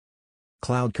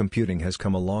Cloud computing has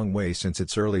come a long way since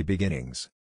its early beginnings.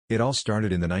 It all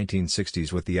started in the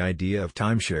 1960s with the idea of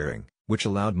time-sharing, which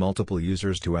allowed multiple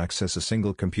users to access a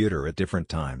single computer at different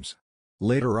times.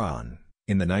 Later on,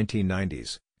 in the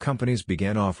 1990s, companies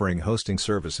began offering hosting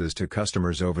services to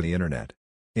customers over the Internet.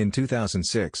 In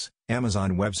 2006,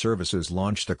 Amazon Web Services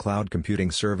launched a cloud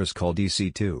computing service called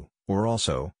EC2, or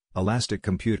also, Elastic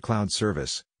Compute Cloud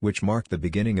Service, which marked the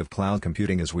beginning of cloud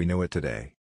computing as we know it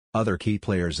today. Other key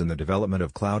players in the development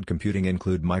of cloud computing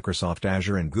include Microsoft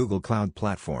Azure and Google Cloud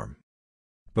Platform.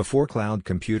 Before cloud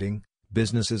computing,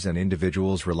 businesses and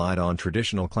individuals relied on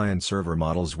traditional client-server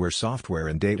models where software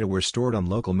and data were stored on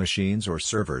local machines or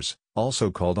servers, also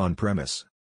called on-premise.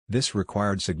 This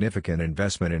required significant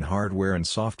investment in hardware and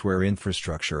software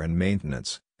infrastructure and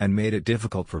maintenance, and made it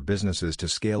difficult for businesses to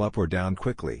scale up or down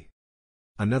quickly.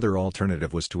 Another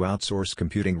alternative was to outsource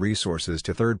computing resources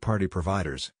to third-party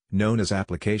providers, known as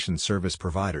application service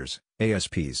providers,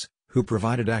 ASPs, who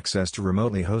provided access to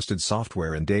remotely hosted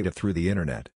software and data through the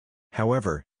Internet.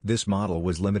 However, this model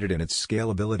was limited in its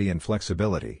scalability and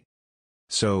flexibility.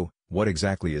 So, what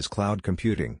exactly is cloud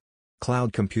computing?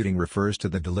 Cloud computing refers to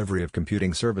the delivery of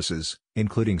computing services,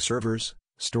 including servers,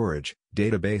 storage,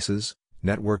 databases,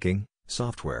 networking,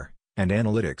 software, and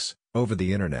analytics, over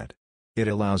the Internet. It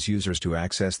allows users to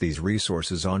access these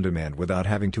resources on demand without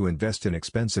having to invest in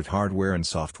expensive hardware and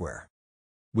software.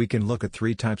 We can look at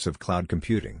three types of cloud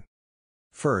computing.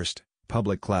 First,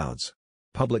 public clouds.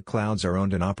 Public clouds are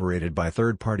owned and operated by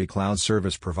third-party cloud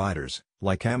service providers,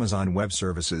 like Amazon Web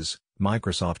Services,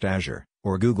 Microsoft Azure,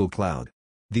 or Google Cloud.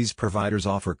 These providers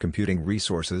offer computing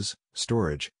resources,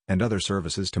 storage, and other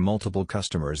services to multiple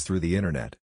customers through the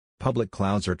Internet. Public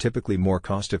clouds are typically more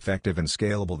cost-effective and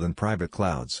scalable than private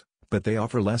clouds, but they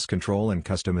offer less control and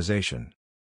customization.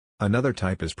 Another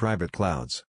type is private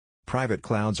clouds. Private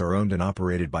clouds are owned and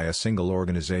operated by a single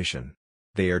organization.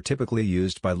 They are typically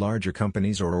used by larger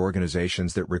companies or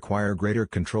organizations that require greater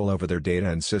control over their data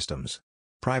and systems.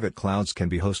 Private clouds can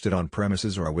be hosted on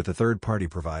premises or with a third-party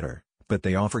provider, but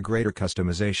they offer greater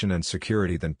customization and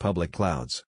security than public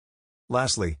clouds.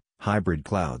 Lastly, hybrid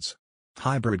clouds.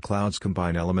 Hybrid clouds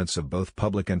combine elements of both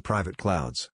public and private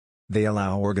clouds. They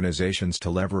allow organizations to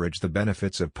leverage the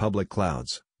benefits of public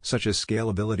clouds, such as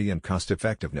scalability and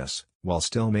cost-effectiveness, while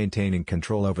still maintaining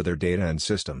control over their data and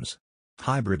systems.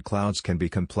 Hybrid clouds can be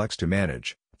complex to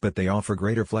manage, but they offer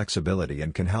greater flexibility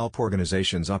and can help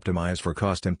organizations optimize for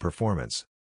cost and performance.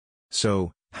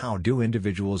 So, how do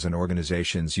individuals and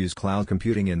organizations use cloud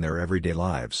computing in their everyday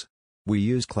lives? We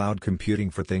use cloud computing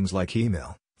for things like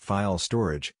email, file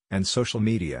storage, and social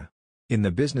media. In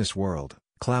the business world,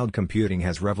 cloud computing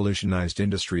has revolutionized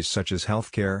industries such as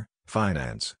healthcare,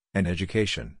 finance, and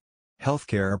education.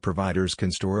 Healthcare providers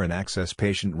can store and access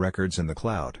patient records in the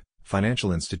cloud,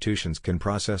 financial institutions can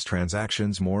process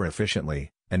transactions more efficiently,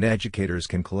 and educators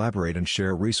can collaborate and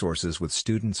share resources with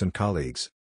students and colleagues.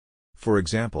 For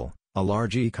example, a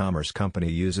large e-commerce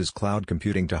company uses cloud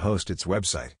computing to host its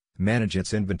website, manage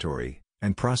its inventory,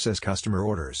 and process customer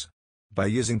orders. By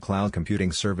using cloud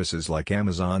computing services like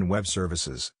Amazon Web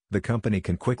Services, the company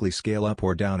can quickly scale up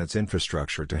or down its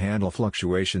infrastructure to handle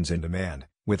fluctuations in demand,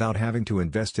 without having to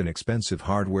invest in expensive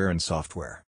hardware and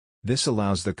software. This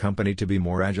allows the company to be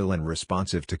more agile and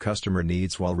responsive to customer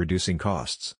needs while reducing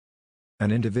costs.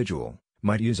 An individual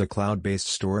might use a cloud-based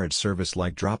storage service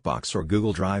like Dropbox or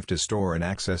Google Drive to store and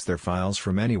access their files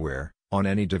from anywhere, on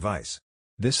any device.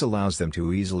 This allows them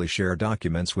to easily share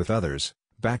documents with others,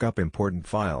 back up important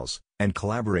files, and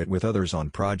collaborate with others on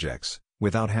projects,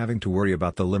 without having to worry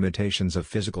about the limitations of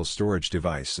physical storage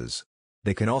devices.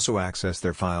 They can also access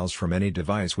their files from any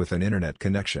device with an internet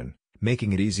connection,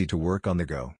 making it easy to work on the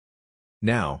go.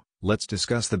 Now, let's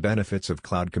discuss the benefits of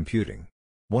cloud computing.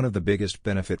 One of the biggest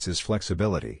benefits is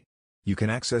flexibility. You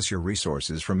can access your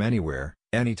resources from anywhere,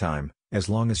 anytime, as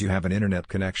long as you have an internet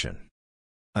connection.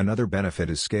 Another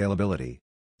benefit is scalability.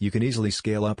 You can easily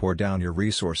scale up or down your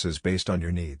resources based on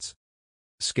your needs.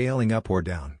 Scaling up or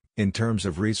down, in terms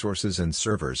of resources and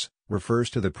servers, refers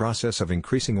to the process of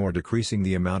increasing or decreasing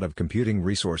the amount of computing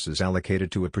resources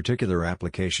allocated to a particular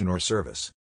application or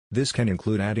service. This can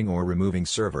include adding or removing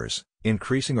servers,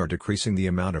 increasing or decreasing the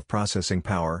amount of processing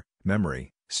power,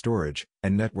 memory, storage,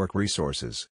 and network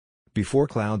resources. Before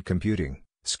cloud computing,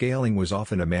 scaling was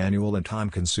often a manual and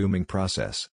time-consuming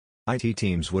process. IT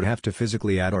teams would have to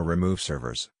physically add or remove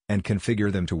servers, and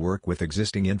configure them to work with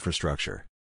existing infrastructure.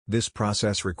 This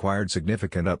process required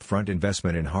significant upfront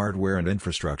investment in hardware and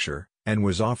infrastructure, and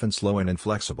was often slow and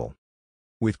inflexible.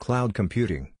 With cloud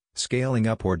computing, scaling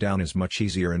up or down is much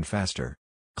easier and faster.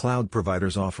 Cloud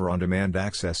providers offer on-demand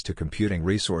access to computing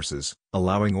resources,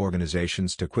 allowing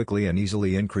organizations to quickly and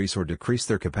easily increase or decrease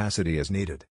their capacity as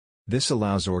needed. This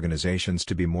allows organizations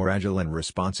to be more agile and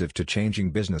responsive to changing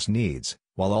business needs,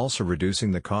 while also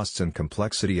reducing the costs and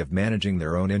complexity of managing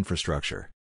their own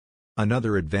infrastructure.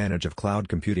 Another advantage of cloud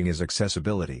computing is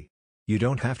accessibility. You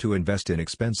don't have to invest in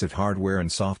expensive hardware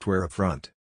and software upfront.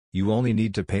 You only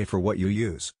need to pay for what you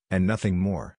use, and nothing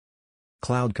more.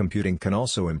 Cloud computing can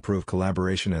also improve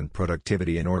collaboration and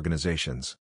productivity in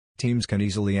organizations. Teams can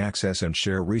easily access and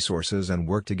share resources and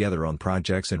work together on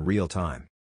projects in real time.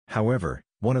 However,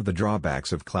 one of the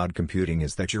drawbacks of cloud computing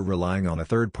is that you're relying on a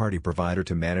third-party provider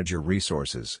to manage your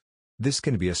resources. This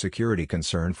can be a security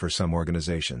concern for some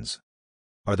organizations.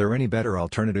 Are there any better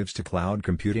alternatives to cloud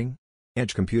computing?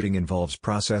 Edge computing involves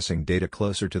processing data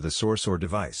closer to the source or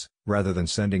device, rather than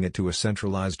sending it to a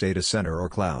centralized data center or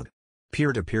cloud.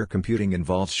 Peer-to-peer computing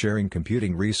involves sharing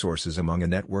computing resources among a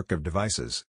network of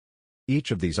devices.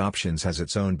 Each of these options has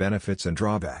its own benefits and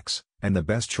drawbacks, and the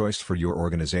best choice for your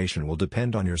organization will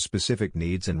depend on your specific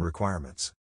needs and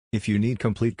requirements. If you need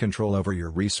complete control over your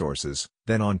resources,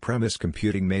 then on-premise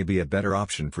computing may be a better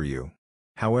option for you.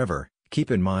 However,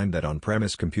 keep in mind that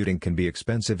on-premise computing can be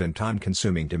expensive and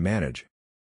time-consuming to manage.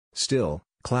 Still,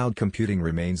 cloud computing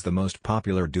remains the most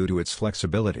popular due to its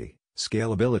flexibility,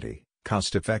 scalability,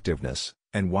 cost-effectiveness,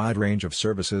 and wide range of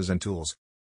services and tools.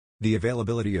 The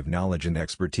availability of knowledge and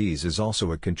expertise is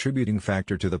also a contributing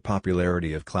factor to the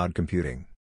popularity of cloud computing.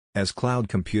 As cloud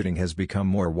computing has become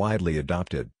more widely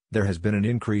adopted, there has been an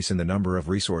increase in the number of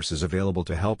resources available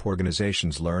to help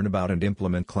organizations learn about and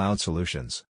implement cloud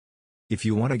solutions. If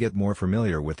you want to get more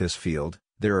familiar with this field,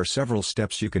 there are several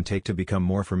steps you can take to become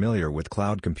more familiar with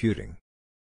cloud computing.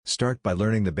 Start by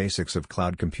learning the basics of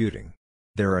cloud computing.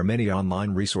 There are many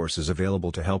online resources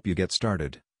available to help you get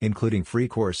started, including free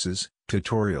courses,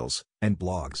 tutorials, and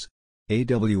blogs.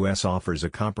 AWS offers a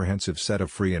comprehensive set of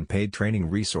free and paid training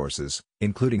resources,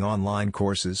 including online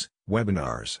courses,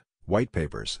 webinars, white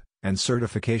papers, and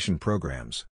certification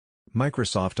programs.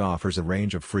 Microsoft offers a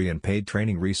range of free and paid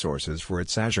training resources for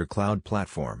its Azure cloud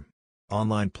platform.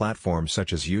 Online platforms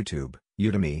such as YouTube,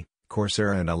 Udemy,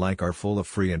 Coursera and alike are full of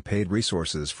free and paid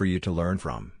resources for you to learn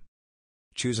from.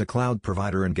 Choose a cloud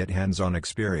provider and get hands-on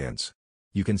experience.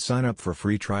 You can sign up for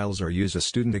free trials or use a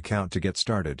student account to get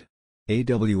started.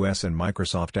 AWS and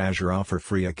Microsoft Azure offer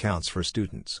free accounts for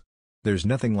students. There's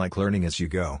nothing like learning as you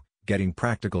go, getting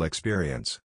practical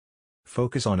experience.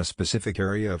 Focus on a specific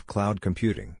area of cloud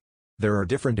computing. There are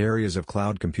different areas of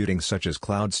cloud computing such as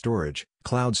cloud storage,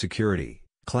 cloud security,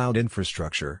 cloud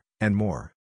infrastructure, and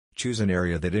more. Choose an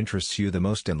area that interests you the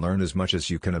most and learn as much as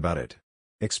you can about it.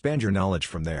 Expand your knowledge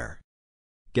from there.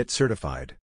 Get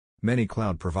certified. Many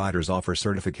cloud providers offer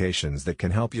certifications that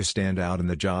can help you stand out in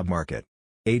the job market.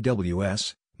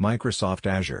 AWS, Microsoft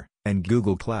Azure, and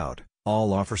Google Cloud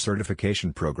all offer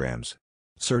certification programs.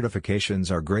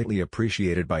 Certifications are greatly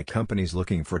appreciated by companies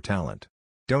looking for talent.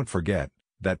 Don't forget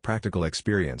that practical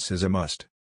experience is a must.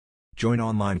 Join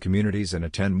online communities and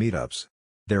attend meetups.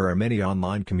 There are many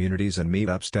online communities and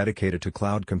meetups dedicated to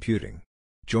cloud computing.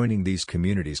 Joining these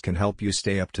communities can help you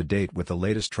stay up to date with the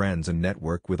latest trends and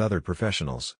network with other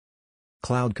professionals.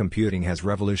 Cloud computing has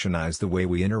revolutionized the way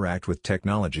we interact with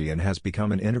technology and has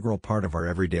become an integral part of our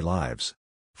everyday lives.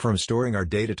 From storing our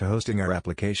data to hosting our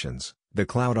applications, the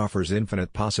cloud offers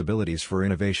infinite possibilities for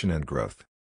innovation and growth.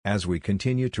 As we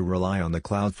continue to rely on the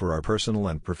cloud for our personal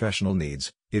and professional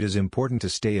needs, it is important to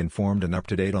stay informed and up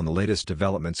to date on the latest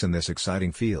developments in this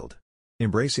exciting field.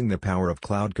 Embracing the power of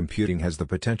cloud computing has the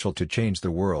potential to change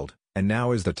the world, and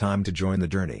now is the time to join the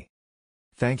journey.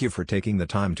 Thank you for taking the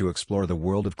time to explore the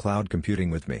world of cloud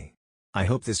computing with me. I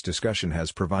hope this discussion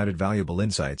has provided valuable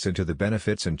insights into the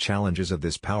benefits and challenges of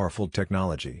this powerful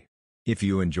technology. If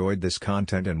you enjoyed this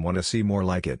content and want to see more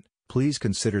like it, please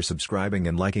consider subscribing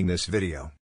and liking this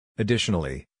video.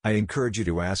 Additionally, I encourage you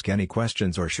to ask any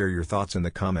questions or share your thoughts in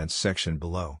the comments section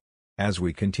below. As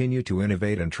we continue to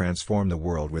innovate and transform the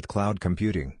world with cloud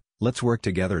computing, let's work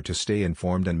together to stay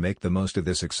informed and make the most of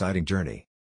this exciting journey.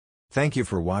 Thank you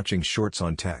for watching Shorts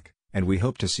on Tech, and we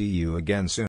hope to see you again soon.